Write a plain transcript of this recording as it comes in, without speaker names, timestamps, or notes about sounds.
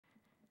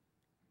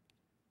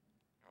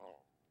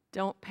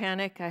Don't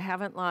panic. I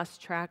haven't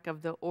lost track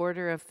of the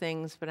order of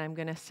things, but I'm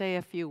going to say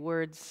a few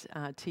words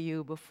to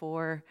you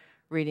before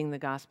reading the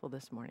gospel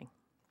this morning.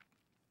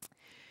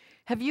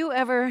 Have you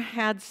ever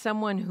had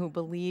someone who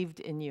believed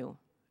in you?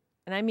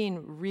 And I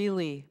mean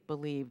really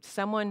believed.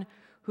 Someone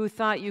who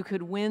thought you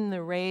could win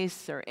the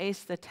race or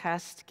ace the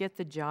test, get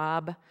the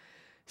job.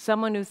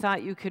 Someone who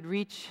thought you could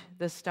reach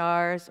the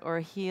stars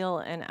or heal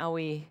an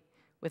owie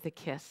with a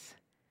kiss.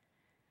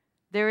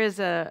 There is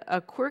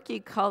a quirky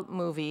cult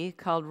movie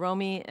called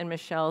Romy and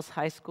Michelle's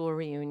High School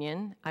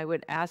Reunion. I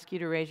would ask you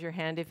to raise your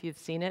hand if you've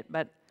seen it,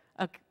 but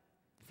a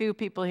few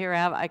people here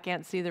have. I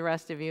can't see the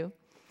rest of you.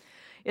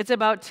 It's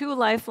about two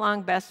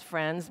lifelong best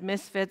friends,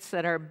 misfits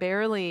that are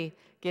barely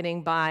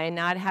getting by,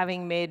 not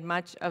having made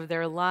much of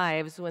their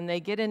lives when they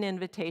get an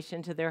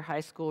invitation to their high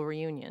school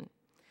reunion.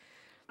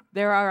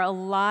 There are a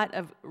lot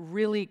of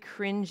really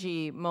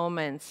cringy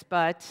moments,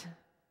 but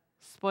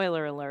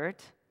spoiler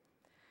alert,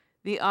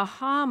 the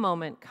aha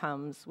moment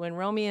comes when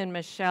Romy and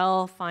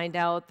Michelle find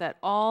out that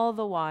all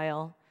the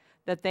while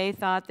that they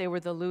thought they were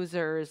the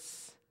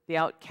losers, the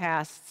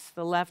outcasts,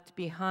 the left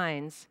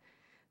behinds,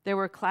 there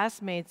were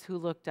classmates who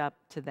looked up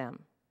to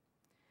them.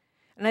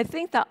 And I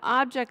think the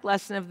object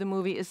lesson of the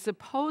movie is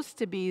supposed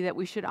to be that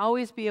we should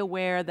always be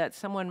aware that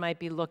someone might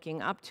be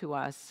looking up to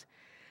us.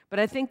 But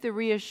I think the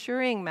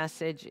reassuring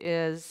message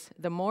is,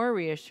 the more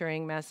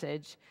reassuring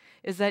message,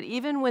 is that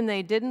even when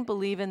they didn't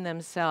believe in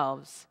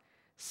themselves,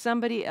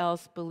 somebody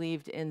else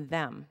believed in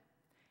them,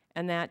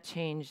 and that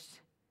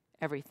changed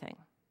everything.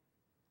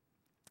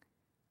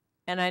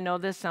 And I know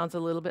this sounds a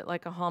little bit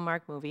like a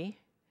Hallmark movie,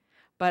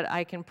 but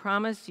I can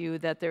promise you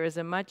that there is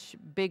a much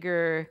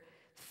bigger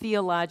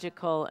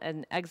theological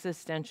and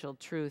existential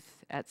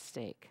truth at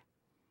stake.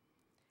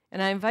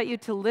 And I invite you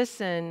to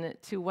listen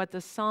to what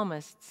the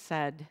psalmist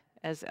said,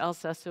 as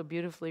Elsa so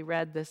beautifully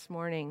read this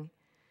morning.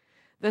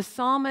 The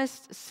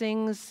psalmist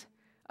sings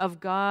of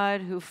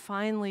God who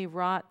finally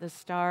wrought the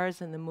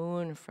stars and the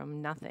moon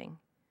from nothing.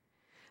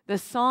 The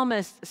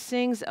psalmist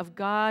sings of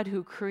God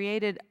who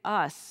created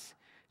us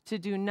to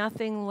do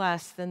nothing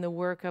less than the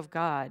work of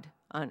God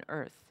on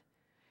earth,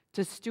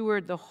 to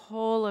steward the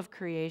whole of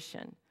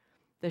creation,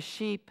 the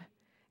sheep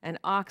and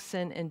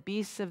oxen and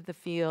beasts of the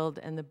field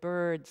and the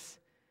birds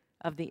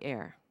of the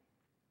air.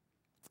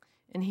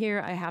 And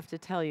here I have to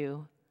tell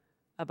you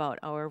about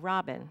our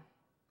robin.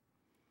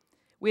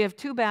 We have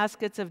 2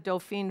 baskets of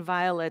Dauphine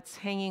violets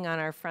hanging on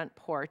our front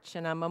porch,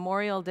 and on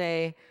Memorial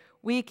Day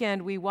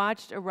weekend, we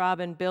watched a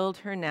robin build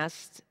her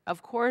nest,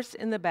 of course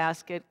in the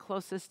basket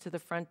closest to the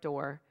front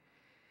door,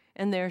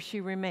 and there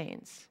she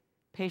remains,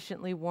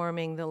 patiently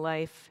warming the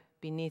life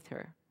beneath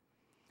her.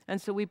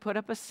 And so we put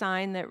up a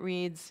sign that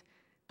reads,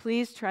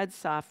 "Please tread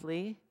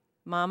softly,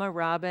 Mama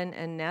Robin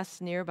and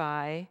nest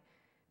nearby,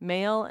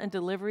 mail and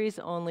deliveries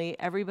only,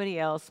 everybody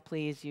else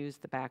please use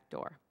the back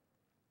door."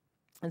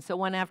 And so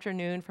one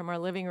afternoon from our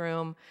living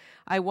room,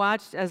 I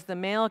watched as the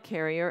mail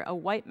carrier, a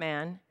white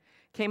man,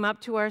 came up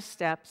to our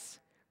steps,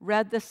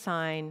 read the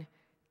sign,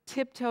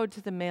 tiptoed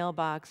to the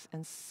mailbox,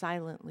 and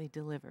silently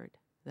delivered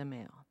the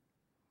mail.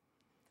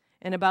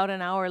 And about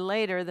an hour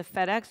later, the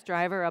FedEx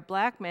driver, a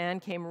black man,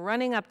 came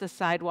running up the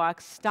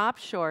sidewalk, stopped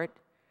short,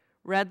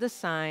 read the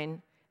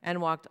sign,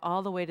 and walked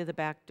all the way to the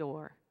back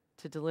door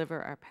to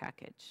deliver our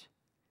package.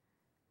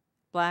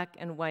 Black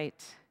and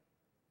white,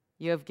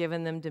 you have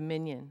given them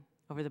dominion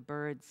over the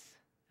birds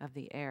of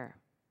the air.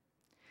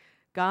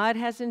 God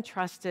has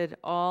entrusted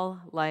all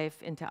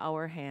life into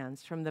our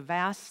hands, from the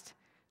vast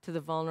to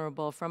the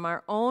vulnerable, from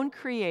our own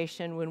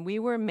creation when we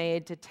were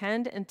made to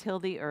tend and till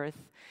the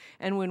earth,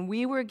 and when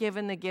we were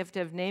given the gift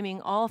of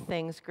naming all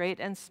things, great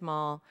and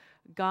small,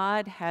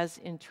 God has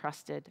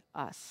entrusted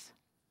us.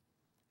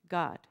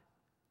 God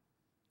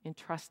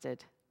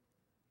entrusted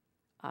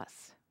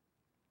us.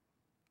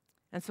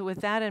 And so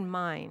with that in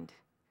mind,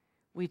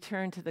 we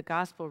turn to the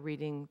gospel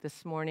reading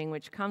this morning,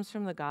 which comes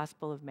from the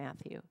Gospel of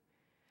Matthew.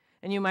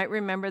 And you might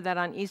remember that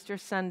on Easter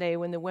Sunday,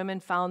 when the women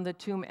found the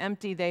tomb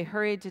empty, they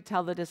hurried to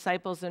tell the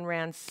disciples and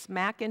ran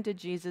smack into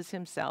Jesus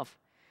himself.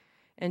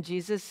 And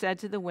Jesus said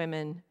to the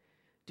women,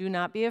 "Do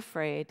not be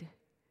afraid.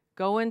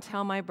 Go and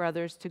tell my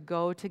brothers to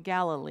go to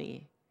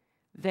Galilee.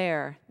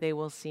 There they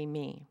will see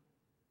me."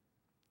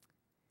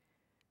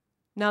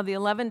 Now the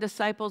 11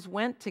 disciples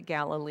went to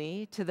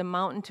Galilee, to the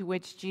mountain to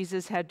which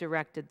Jesus had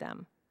directed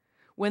them.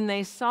 When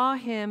they saw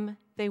him,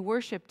 they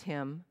worshiped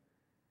him,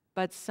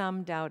 but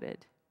some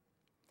doubted.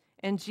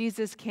 And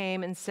Jesus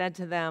came and said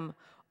to them,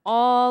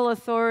 "All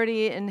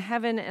authority in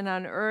heaven and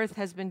on earth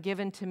has been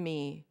given to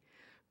me.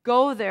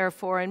 Go,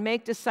 therefore, and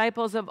make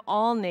disciples of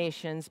all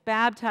nations,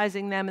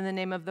 baptizing them in the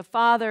name of the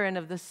Father and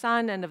of the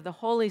Son and of the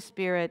Holy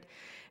Spirit,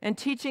 and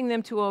teaching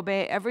them to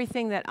obey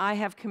everything that I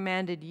have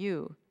commanded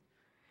you.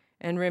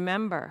 And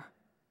remember,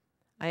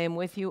 I am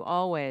with you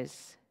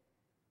always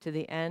to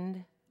the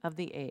end of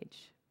the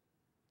age."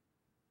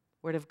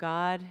 Word of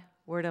God,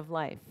 word of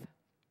life.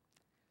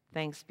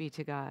 Thanks be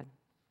to God.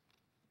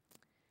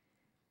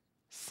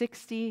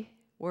 60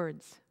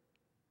 words.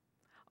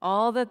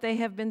 All that they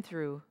have been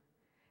through,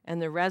 and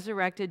the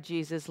resurrected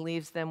Jesus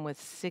leaves them with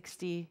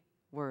 60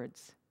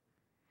 words.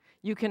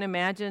 You can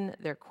imagine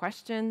their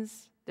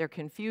questions, their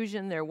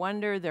confusion, their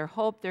wonder, their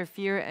hope, their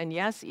fear, and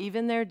yes,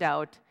 even their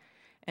doubt.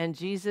 And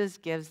Jesus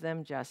gives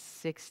them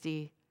just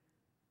 60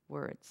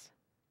 words.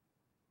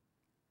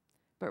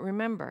 But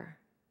remember,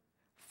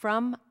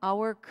 from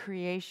our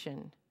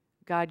creation,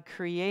 God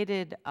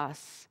created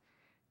us,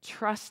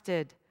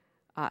 trusted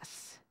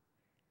us.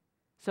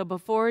 So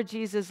before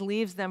Jesus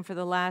leaves them for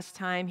the last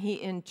time,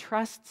 he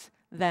entrusts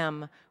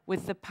them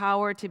with the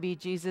power to be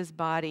Jesus'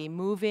 body,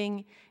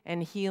 moving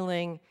and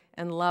healing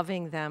and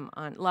loving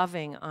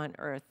on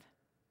earth.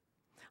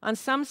 On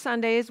some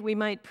Sundays, we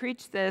might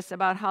preach this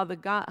about how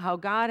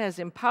God has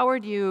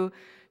empowered you,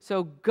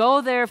 so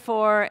go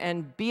therefore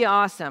and be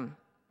awesome.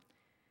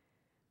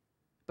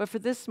 But for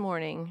this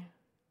morning,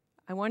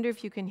 I wonder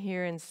if you can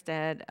hear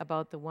instead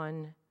about the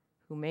one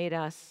who made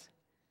us,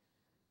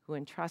 who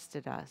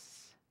entrusted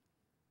us,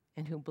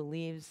 and who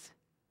believes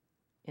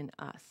in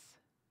us.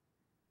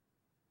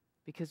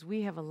 Because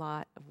we have a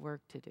lot of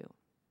work to do.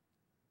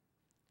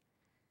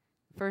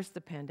 First,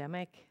 the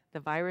pandemic. The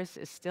virus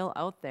is still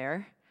out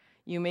there.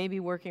 You may be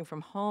working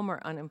from home or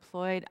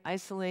unemployed,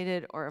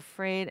 isolated or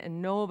afraid,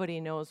 and nobody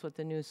knows what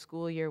the new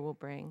school year will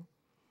bring.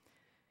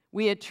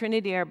 We at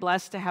Trinity are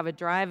blessed to have a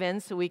drive-in,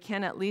 so we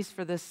can, at least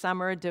for this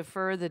summer,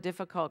 defer the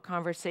difficult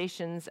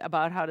conversations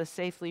about how to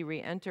safely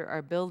re-enter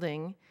our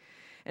building.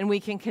 And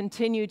we can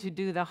continue to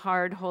do the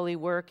hard, holy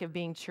work of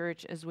being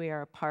church as we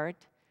are apart.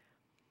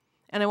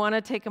 And I want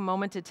to take a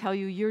moment to tell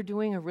you, you're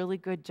doing a really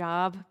good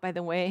job, by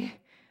the way,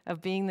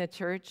 of being the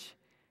church,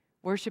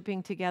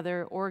 worshiping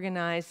together,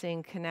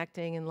 organizing,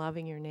 connecting, and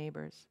loving your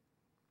neighbors.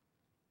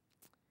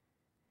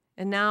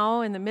 And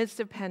now, in the midst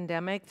of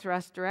pandemic,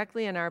 thrust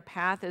directly in our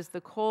path is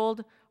the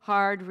cold,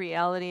 hard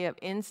reality of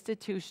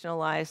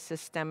institutionalized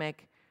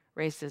systemic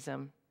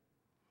racism.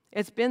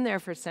 It's been there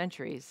for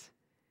centuries.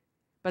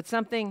 But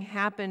something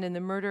happened in the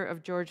murder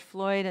of George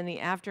Floyd and the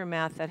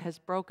aftermath that has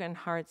broken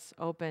hearts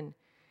open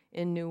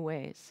in new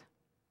ways.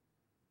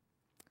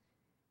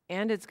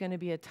 And it's going to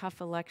be a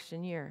tough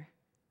election year.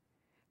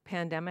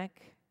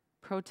 Pandemic,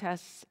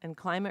 protests, and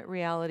climate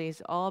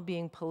realities all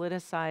being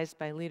politicized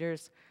by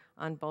leaders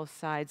on both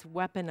sides,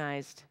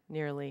 weaponized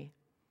nearly.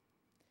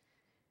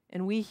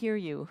 And we hear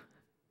you.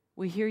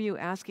 We hear you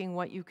asking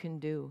what you can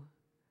do.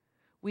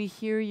 We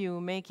hear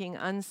you making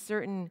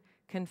uncertain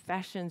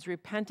confessions,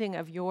 repenting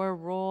of your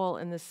role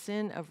in the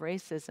sin of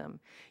racism,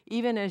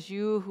 even as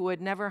you who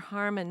would never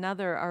harm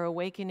another are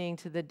awakening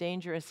to the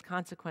dangerous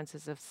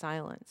consequences of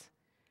silence.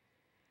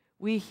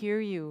 We hear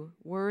you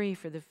worry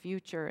for the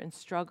future and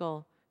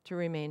struggle to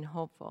remain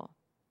hopeful.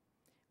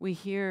 We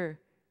hear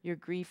your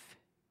grief,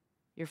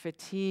 your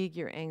fatigue,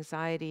 your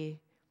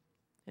anxiety,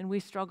 and we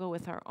struggle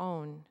with our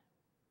own.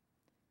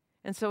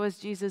 And so as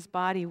Jesus'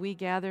 body, we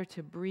gather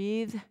to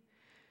breathe,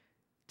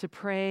 to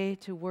pray,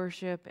 to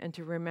worship, and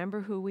to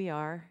remember who we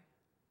are,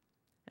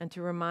 and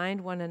to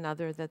remind one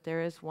another that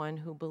there is one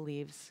who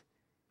believes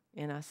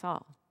in us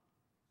all.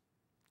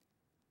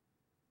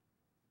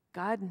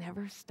 God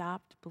never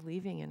stopped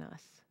believing in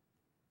us.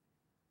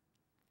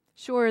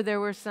 Sure, there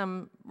were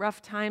some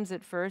rough times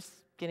at first,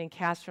 getting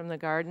cast from the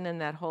garden and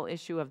that whole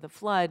issue of the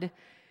flood,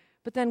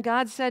 but then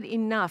God said,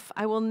 enough.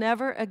 I will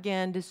never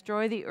again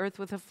destroy the earth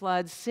with a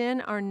flood,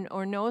 sin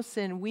or no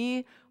sin.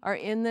 We are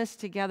in this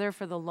together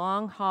for the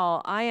long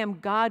haul. I am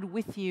God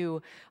with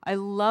you. I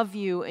love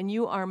you, and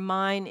you are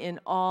mine in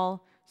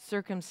all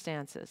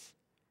circumstances.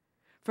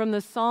 From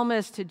the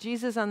psalmist to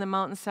Jesus on the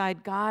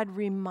mountainside, God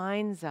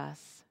reminds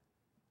us.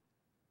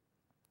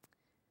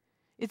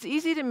 It's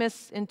easy to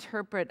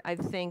misinterpret, I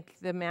think,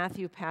 the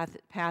Matthew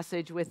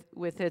passage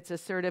with its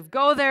assertive,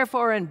 go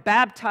therefore and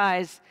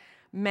baptize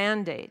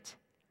mandate.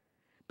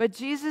 But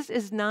Jesus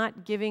is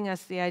not giving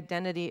us the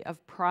identity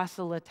of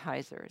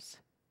proselytizers.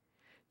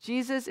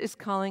 Jesus is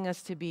calling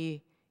us to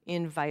be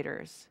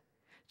inviters.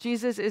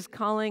 Jesus is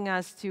calling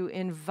us to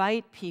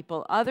invite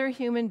people, other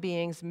human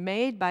beings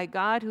made by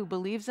God who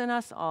believes in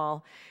us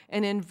all,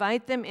 and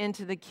invite them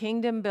into the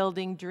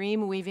kingdom-building,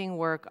 dream-weaving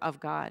work of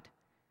God.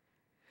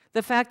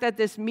 The fact that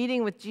this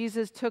meeting with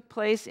Jesus took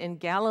place in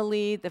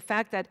Galilee, the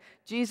fact that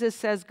Jesus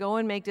says, go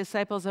and make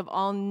disciples of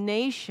all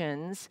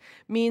nations,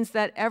 means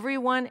that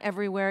everyone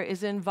everywhere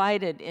is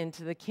invited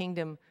into the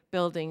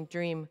kingdom-building,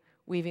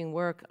 dream-weaving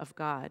work of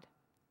God.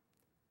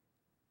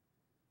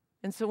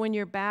 And so when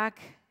your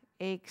back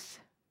aches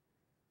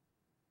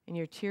and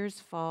your tears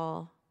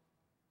fall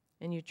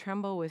and you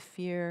tremble with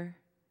fear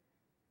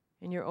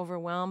and you're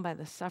overwhelmed by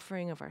the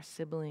suffering of our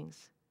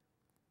siblings,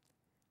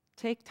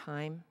 take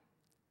time.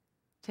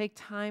 Take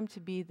time to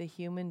be the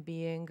human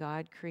being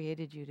God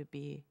created you to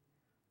be.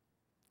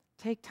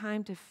 Take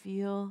time to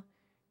feel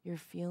your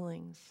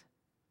feelings.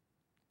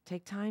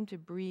 Take time to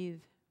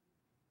breathe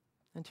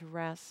and to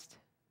rest.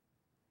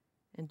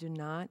 And do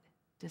not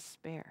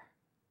despair.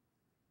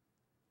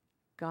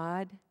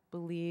 God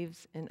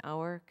believes in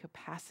our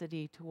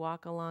capacity to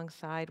walk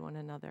alongside one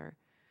another,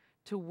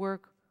 to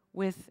work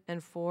with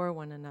and for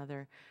one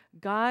another.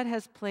 God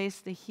has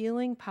placed the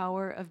healing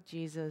power of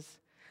Jesus,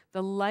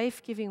 the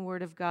life-giving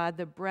Word of God,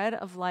 the bread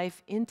of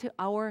life, into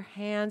our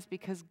hands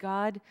because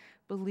God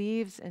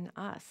believes in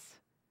us.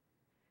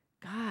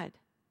 God,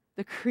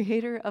 the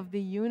creator of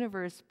the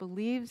universe,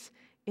 believes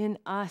in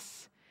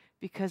us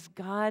because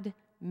God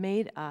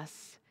made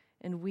us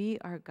and we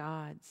are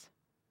God's.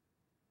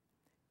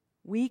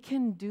 We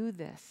can do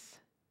this.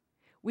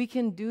 We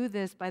can do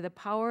this by the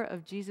power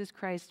of Jesus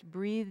Christ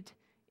breathed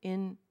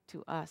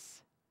into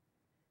us.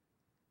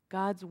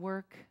 God's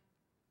work,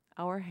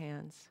 our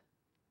hands.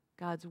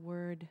 God's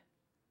word,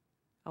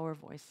 our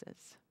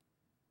voices.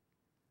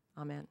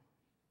 Amen.